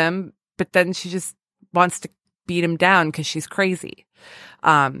care of him, but then she just wants to beat him down because she's crazy.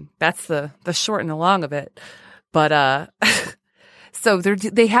 That's the short and the long of it. But so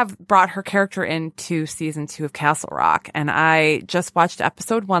they have brought her character into season 2 of Castle Rock, and I just watched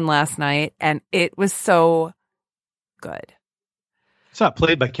episode 1 last night, and it was so good. It's not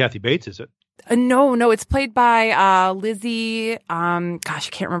played by Kathy Bates, is it? No, it's played by Lizzie. Gosh, I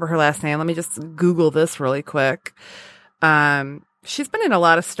can't remember her last name. Let me just Google this really quick. She's been in a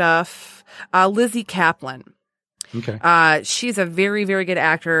lot of stuff. Lizzie Kaplan. Okay. She's a very, very good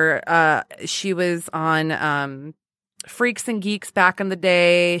actor. She was on Freaks and Geeks back in the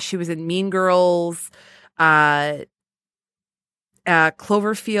day. She was in Mean Girls,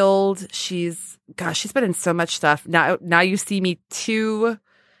 Cloverfield. She's been in so much stuff. Now You See Me 2,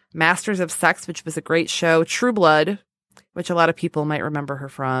 Masters of Sex, which was a great show, True Blood, which a lot of people might remember her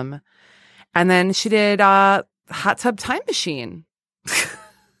from. And then she did Hot Tub Time Machine.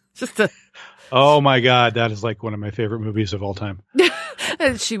 Oh my God, that is like one of my favorite movies of all time.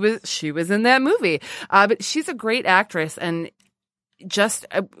 She was in that movie. But she's a great actress, and just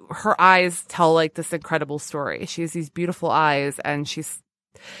her eyes tell like this incredible story. She has these beautiful eyes, and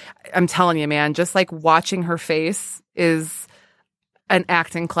I'm telling you, man, just like watching her face is an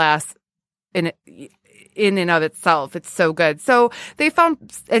acting class in and of itself. It's so good. So they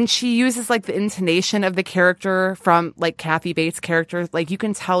found, and she uses like the intonation of the character from like Kathy Bates' character. Like you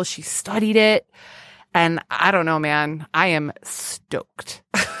can tell she studied it. And I don't know, man, I am stoked.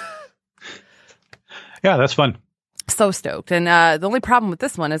 Yeah, that's fun. So stoked. And the only problem with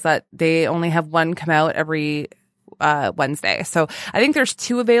this one is that they only have one come out every Wednesday. So I think there's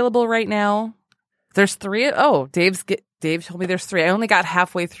 2 available right now. There's 3. Oh, Dave told me there's 3. I only got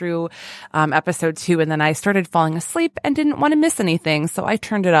halfway through episode 2, and then I started falling asleep and didn't want to miss anything. So I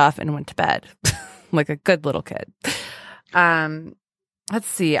turned it off and went to bed like a good little kid. Let's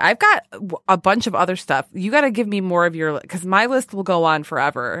see. I've got a bunch of other stuff. You got to give me more of your, because my list will go on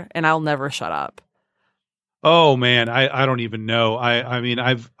forever and I'll never shut up. Oh man, I don't even know. I mean,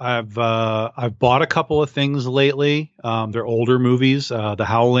 I've bought a couple of things lately. They're older movies, The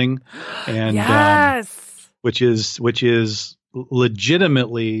Howling, and yes, which is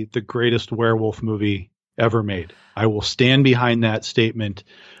legitimately the greatest werewolf movie ever made. I will stand behind that statement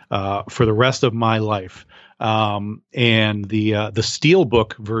for the rest of my life. And the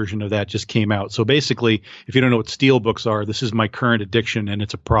Steelbook version of that just came out. So basically, if you don't know what Steelbooks are, this is my current addiction, and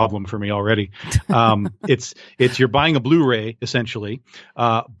it's a problem for me already. It's you're buying a Blu-ray essentially,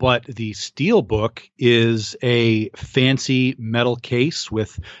 but the Steelbook is a fancy metal case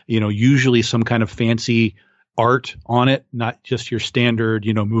with usually some kind of fancy art on it, not just your standard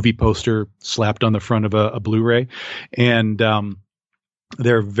movie poster slapped on the front of a Blu-ray, and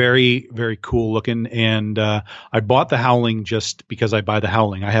they're very, very cool looking, and I bought The Howling just because I buy The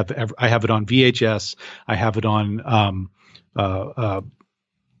Howling. I have it on VHS. I have it on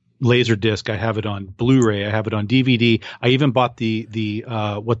Laserdisc. I have it on Blu-ray. I have it on DVD. I even bought the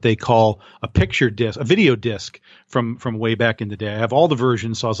what they call a picture disc, a video disc from way back in the day. I have all the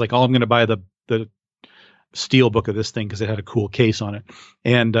versions, so I was like, oh, I'm going to buy the Steelbook of this thing because it had a cool case on it,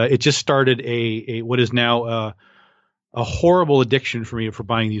 and it just started a what is now a horrible addiction for me for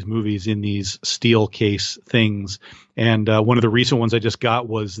buying these movies in these steel case things. And one of the recent ones I just got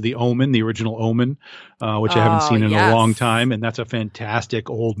was The Omen, the original Omen, which I haven't seen in a long time. And that's a fantastic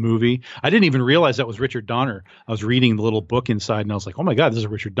old movie. I didn't even realize that was Richard Donner. I was reading the little book inside and I was like, oh my God, this is a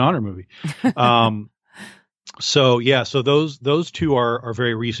Richard Donner movie. So those 2 are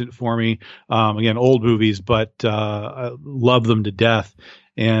very recent for me. Again, old movies, but I love them to death.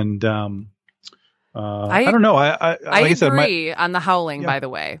 And I don't know. I agree on The Howling, by the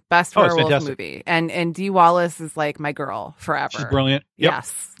way. Best werewolf movie. And Dee Wallace is like my girl forever. She's brilliant. Yep.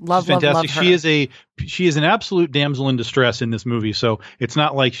 Yes. Love her. She is an absolute damsel in distress in this movie. So it's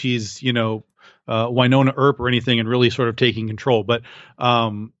not like she's, Winona Earp or anything and really sort of taking control. But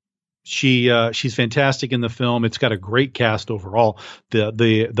she's fantastic in the film. It's got a great cast overall.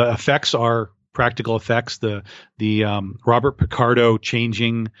 The effects are practical effects. The Robert Picardo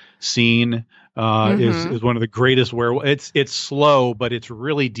changing scene is one of the greatest werewolf. It's slow, but it's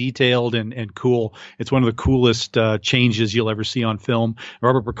really detailed and cool. It's one of the coolest changes you'll ever see on film.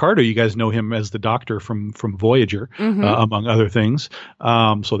 Robert Picardo, you guys know him as the Doctor from Voyager, among other things.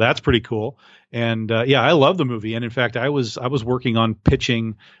 So that's pretty cool. And yeah, I love the movie. And in fact, I was working on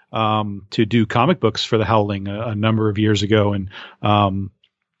pitching to do comic books for The Howling a number of years ago, and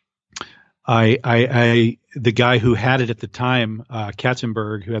the guy who had it at the time,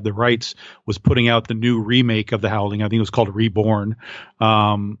 Katzenberg, who had the rights, was putting out the new remake of The Howling. I think it was called Reborn.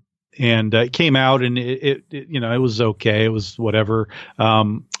 And it came out, and it was okay. It was whatever.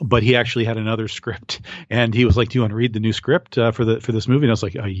 But he actually had another script, and he was like, "Do you want to read the new script for this movie?" And I was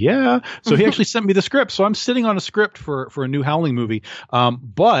like, "Yeah." So he actually sent me the script. So I'm sitting on a script for a new Howling movie.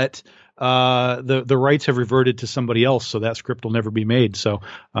 But the rights have reverted to somebody else, so that script will never be made. So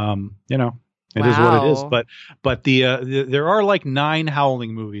it is what it is. But there are like 9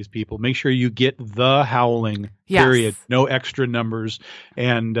 Howling movies. People, make sure you get The Howling. Yes. Period. No extra numbers,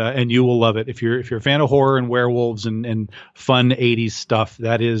 and you will love it. If you're a fan of horror and werewolves and fun 80s stuff,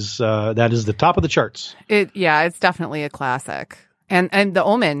 that is the top of the charts. It's definitely a classic. And The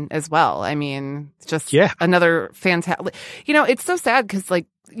Omen as well. I mean, just another fantastic. It's so sad because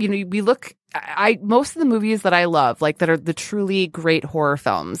we look. Most of the movies that I love, like that are the truly great horror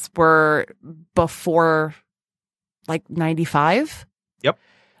films, were before like 95. Yep.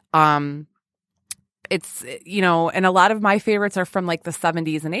 It's and a lot of my favorites are from like the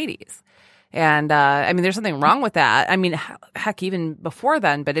 70s and 80s. And I mean, there's something wrong with that. I mean, heck, even before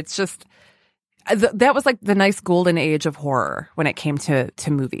then, but it's just that was like the nice golden age of horror when it came to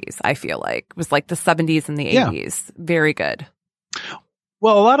movies. I feel like it was like the 70s and the 80s. Very good.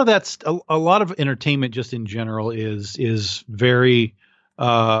 Well, a lot of entertainment just in general is very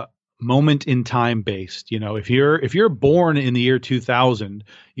moment in time based. If you're born in the year 2000,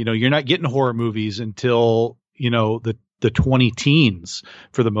 you're not getting horror movies until the 20 teens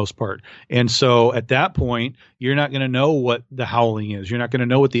for the most part. And so at that point, you're not going to know what The Howling is. You're not going to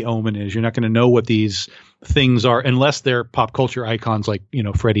know what The Omen is. You're not going to know what these things are unless they're pop culture icons like,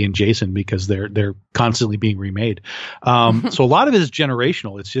 Freddy and Jason, because they're constantly being remade. So a lot of it is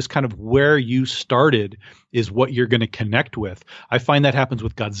generational. It's just kind of where you started is what you're going to connect with. I find that happens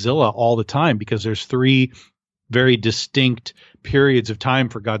with Godzilla all the time because there's 3 very distinct periods of time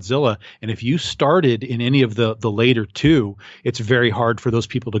for Godzilla. And if you started in any of the later 2, it's very hard for those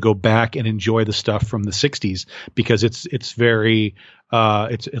people to go back and enjoy the stuff from the 60s because it's very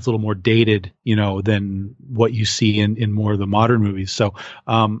it's a little more dated, than what you see in more of the modern movies. So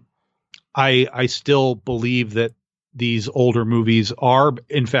I still believe that these older movies are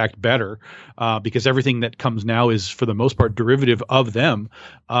in fact better because everything that comes now is for the most part derivative of them.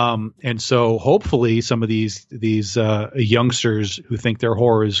 And so hopefully some of these youngsters who think their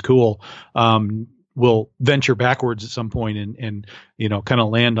horror is cool will venture backwards at some point and kind of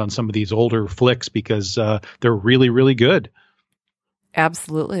land on some of these older flicks because they're really, really good.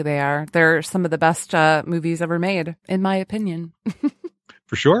 Absolutely, they are. They're some of the best movies ever made, in my opinion.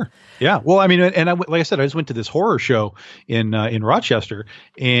 For sure. Yeah. Well, I mean, and like I said, I just went to this horror show in Rochester,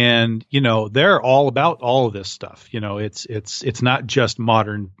 and they're all about all of this stuff. It's not just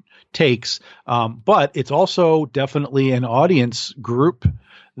modern takes, but it's also definitely an audience group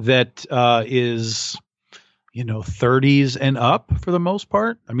that is 30s and up for the most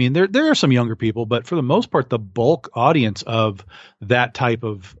part. I mean, there are some younger people, but for the most part, the bulk audience of that type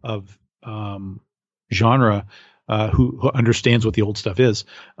of genre. Who understands what the old stuff is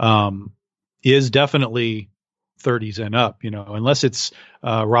definitely 30s and up, unless it's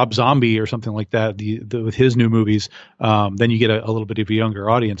Rob Zombie or something like that, with his new movies, then you get a little bit of a younger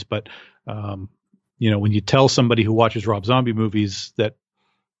audience. But, when you tell somebody who watches Rob Zombie movies that,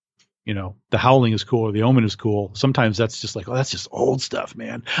 The Howling is cool or The Omen is cool, sometimes that's just like, oh, that's just old stuff,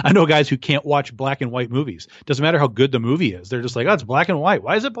 man. I know guys who can't watch black and white movies. Doesn't matter how good the movie is. They're just like, oh, it's black and white.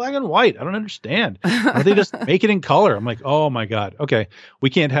 Why is it black and white? I don't understand. Why don't they just make it in color? I'm like, oh my God. Okay. We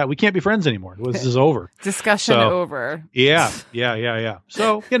can't be friends anymore. This is over. Discussion over. Yeah.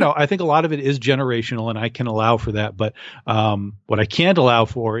 So, I think a lot of it is generational and I can allow for that. But what I can't allow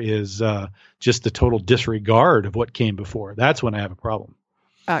for is just the total disregard of what came before. That's when I have a problem.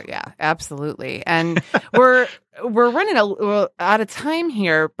 Oh yeah, absolutely. And we're running out of time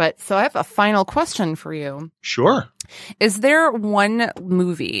here, but so I have a final question for you. Sure. Is there one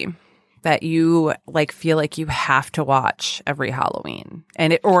movie that you feel like you have to watch every Halloween?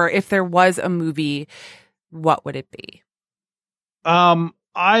 Or if there was a movie, what would it be? That's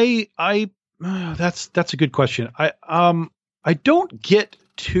a good question. I don't get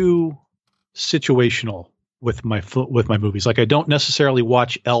too situational with my movies. Like I don't necessarily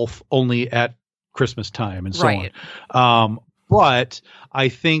watch Elf only at Christmas time and so Right. on. But I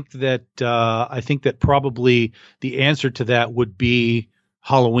think that probably the answer to that would be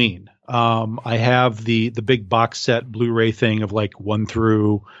Halloween. I have the big box set Blu-ray thing of like 1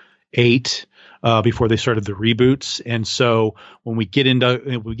 through 8 before they started the reboots, and so when we get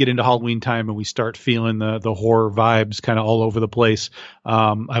into Halloween time and we start feeling the horror vibes kind of all over the place.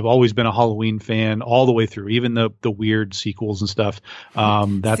 I've always been a Halloween fan all the way through, even the weird sequels and stuff.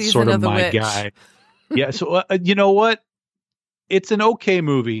 That's Season sort of the my Witch. guy. Yeah. So you know what? It's an okay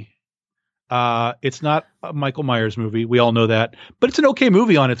movie. It's not a Michael Myers movie. We all know that, but it's an okay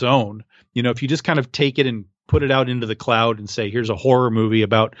movie on its own. You know, if you just kind of take it and put it out into the cloud and say, here's a horror movie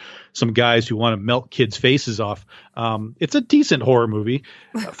about some guys who want to melt kids' faces off. It's a decent horror movie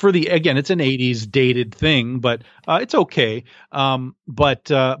again, it's an 80s dated thing, but it's okay. But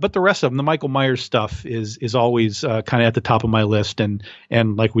the rest of them, the Michael Myers stuff is always kind of at the top of my list. And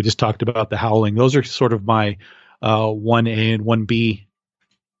like we just talked about, The Howling, those are sort of my 1A and 1B.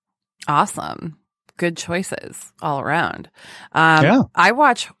 Awesome. Good choices all around. Yeah. I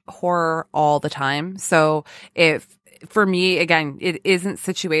watch horror all the time. So for me, again, it isn't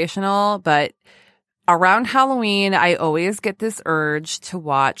situational, but around Halloween, I always get this urge to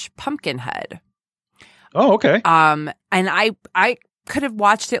watch Pumpkinhead. Oh, okay. And I could have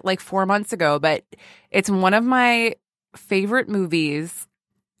watched it like 4 months ago, but it's one of my favorite movies,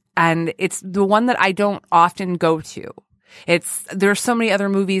 and it's the one that I don't often go to. There's so many other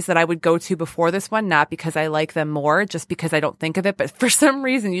movies that I would go to before this one, not because I like them more, just because I don't think of it. But for some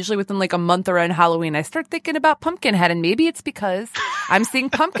reason, usually within like a month around Halloween, I start thinking about Pumpkinhead, and maybe it's because I'm seeing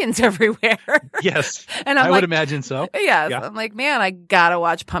pumpkins everywhere. Yes. And I would imagine so. Yes. Yeah. I'm like, man, I gotta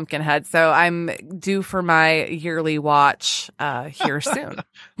watch Pumpkinhead. So I'm due for my yearly watch here soon.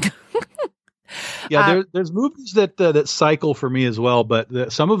 Yeah, there's movies that cycle for me as well,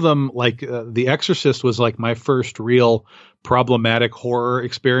 but some of them, like The Exorcist, was like my first real problematic horror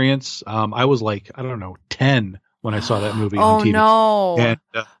experience. I was like, I don't know, 10 when I saw that movie on TV. Oh no!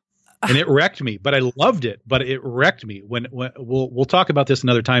 And it wrecked me, but I loved it. But it wrecked me. When we'll talk about this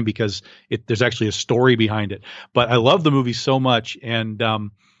another time because there's actually a story behind it. But I love the movie so much, and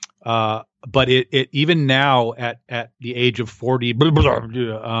but it even now at the age of 40, you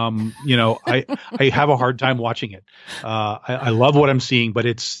know, I have a hard time watching it. I love what I'm seeing, but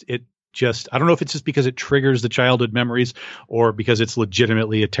it just, I don't know if it's just because it triggers the childhood memories or because it's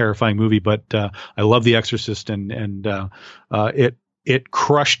legitimately a terrifying movie. But I love The Exorcist, and it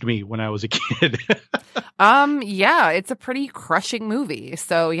crushed me when I was a kid. Yeah, it's a pretty crushing movie.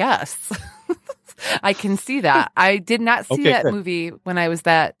 So yes. I can see that. I did not see that movie when I was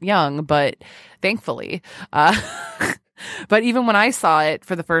that young, but thankfully. But even when I saw it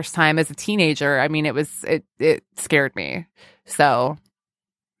for the first time as a teenager, I mean, it scared me. So,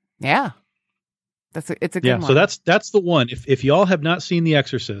 yeah, it's a good one. So that's the one. If y'all have not seen The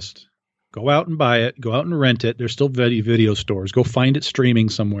Exorcist, go out and buy it. Go out and rent it. There's still video stores. Go find it streaming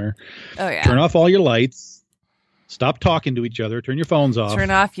somewhere. Oh yeah. Turn off all your lights. Stop talking to each other. Turn your phones off.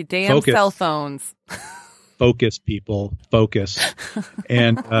 Turn off your damn cell phones. Focus, people. Focus.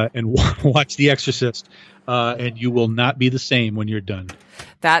 and watch The Exorcist. And you will not be the same when you're done.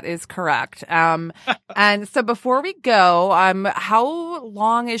 That is correct. And so before we go, how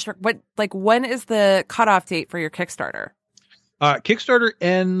long is when is the cutoff date for your Kickstarter? Kickstarter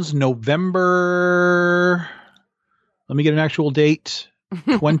ends November. Let me get an actual date.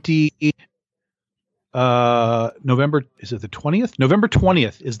 20. November, is it the 20th? November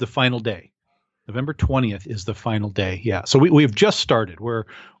 20th is the final day. November 20th is the final day. Yeah. So we've just started.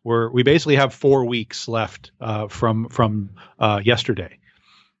 We basically have 4 weeks left from yesterday.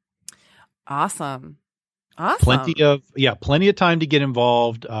 Awesome. Plenty of time to get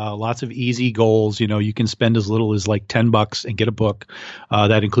involved. Lots of easy goals. You know, you can spend as little as like $10 and get a book.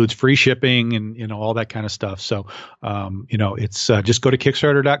 That includes free shipping and all that kind of stuff. So, it's just go to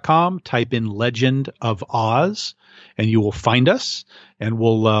Kickstarter.com, type in Legend of Oz, and you will find us. And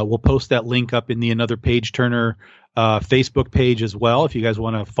we'll post that link up in the Another Page Turner Facebook page as well. If you guys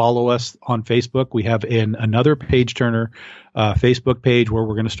want to follow us on Facebook, we have Another Page Turner Facebook page where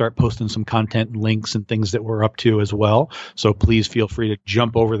we're going to start posting some content and links and things that we're up to as well. So please feel free to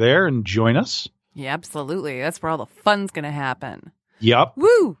jump over there and join us. Yeah, absolutely. That's where all the fun's going to happen. Yep.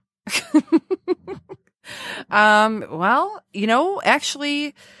 Woo! Well,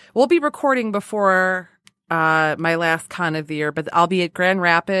 actually, we'll be recording before my last con of the year, but I'll be at Grand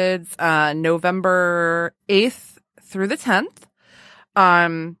Rapids November 8th through the 10th.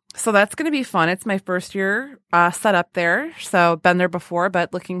 So that's going to be fun. It's my first year set up there. So been there before,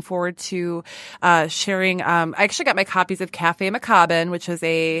 but looking forward to sharing. I actually got my copies of Cafe Macabre, which is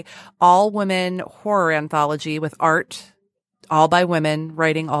a all-women horror anthology with art all by women,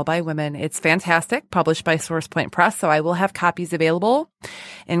 writing all by women. It's fantastic, published by Source Point Press. So I will have copies available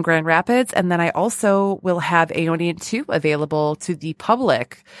in Grand Rapids. And then I also will have Aeonian 2 available to the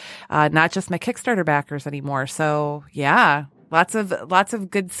public, not just my Kickstarter backers anymore. So yeah. Lots of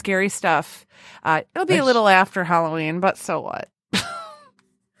good, scary stuff. It'll be a little after Halloween, but so what?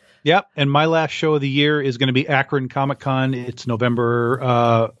 Yep. And my last show of the year is going to be Akron Comic Con. It's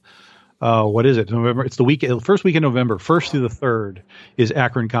November. What is it? November. It's the first week in November, 1st through the 3rd is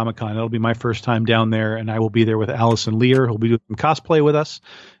Akron Comic Con. It'll be my first time down there, and I will be there with Allison Lear, who'll be doing some cosplay with us.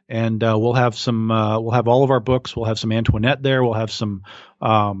 And we'll have we'll have all of our books. We'll have some Antoinette there. We'll have some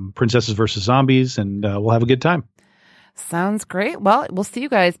Princesses versus Zombies, and we'll have a good time. Sounds great. Well, we'll see you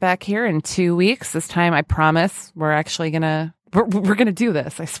guys back here in 2 weeks. This time, I promise we're actually we're going to do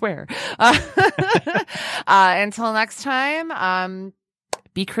this. I swear. Until next time,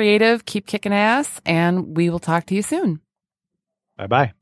 be creative, keep kicking ass, and we will talk to you soon. Bye-bye.